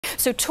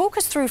So talk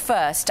us through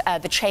first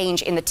the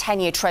change in the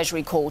 10-year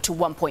Treasury call to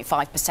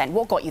 1.5%.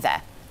 What got you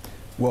there?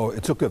 Well,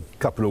 it took a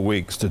couple of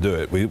weeks to do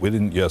it. We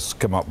didn't just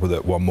come up with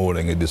it one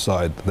morning and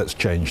decide, let's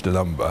change the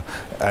number.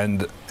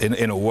 And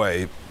in a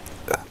way,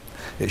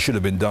 it should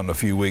have been done a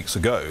few weeks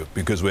ago,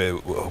 because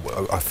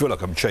I feel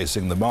like I'm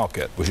chasing the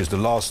market, which is the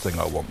last thing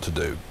I want to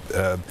do.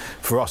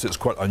 For us, it's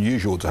quite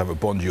unusual to have a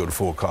bond yield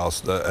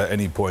forecast that at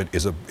any point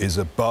is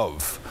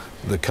above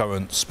the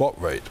current spot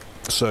rate.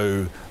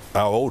 So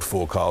our old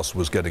forecast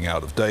was getting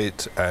out of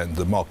date and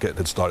the market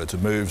had started to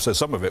move, so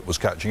some of it was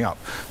catching up.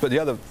 But the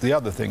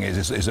other thing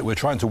is that we're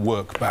trying to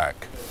work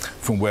back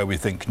from where we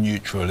think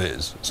neutral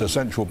is. So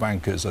central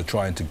bankers are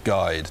trying to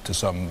guide to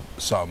some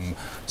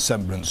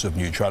semblance of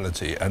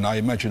neutrality, and I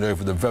imagine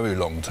over the very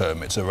long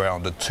term it's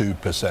around a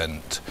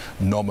 2%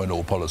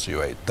 nominal policy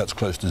rate. That's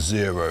close to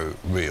zero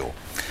real.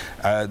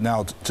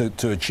 Now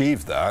to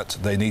achieve that,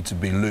 they need to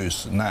be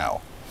loose now.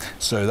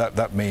 So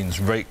that means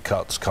rate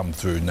cuts come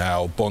through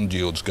now, bond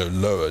yields go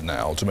lower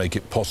now to make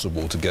it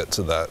possible to get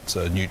to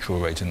that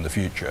neutral rate in the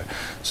future.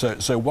 So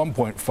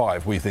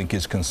 1.5 we think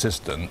is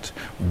consistent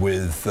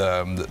with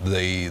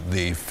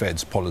the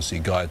Fed's policy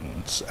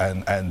guidance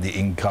and the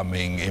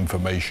incoming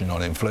information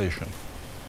on inflation.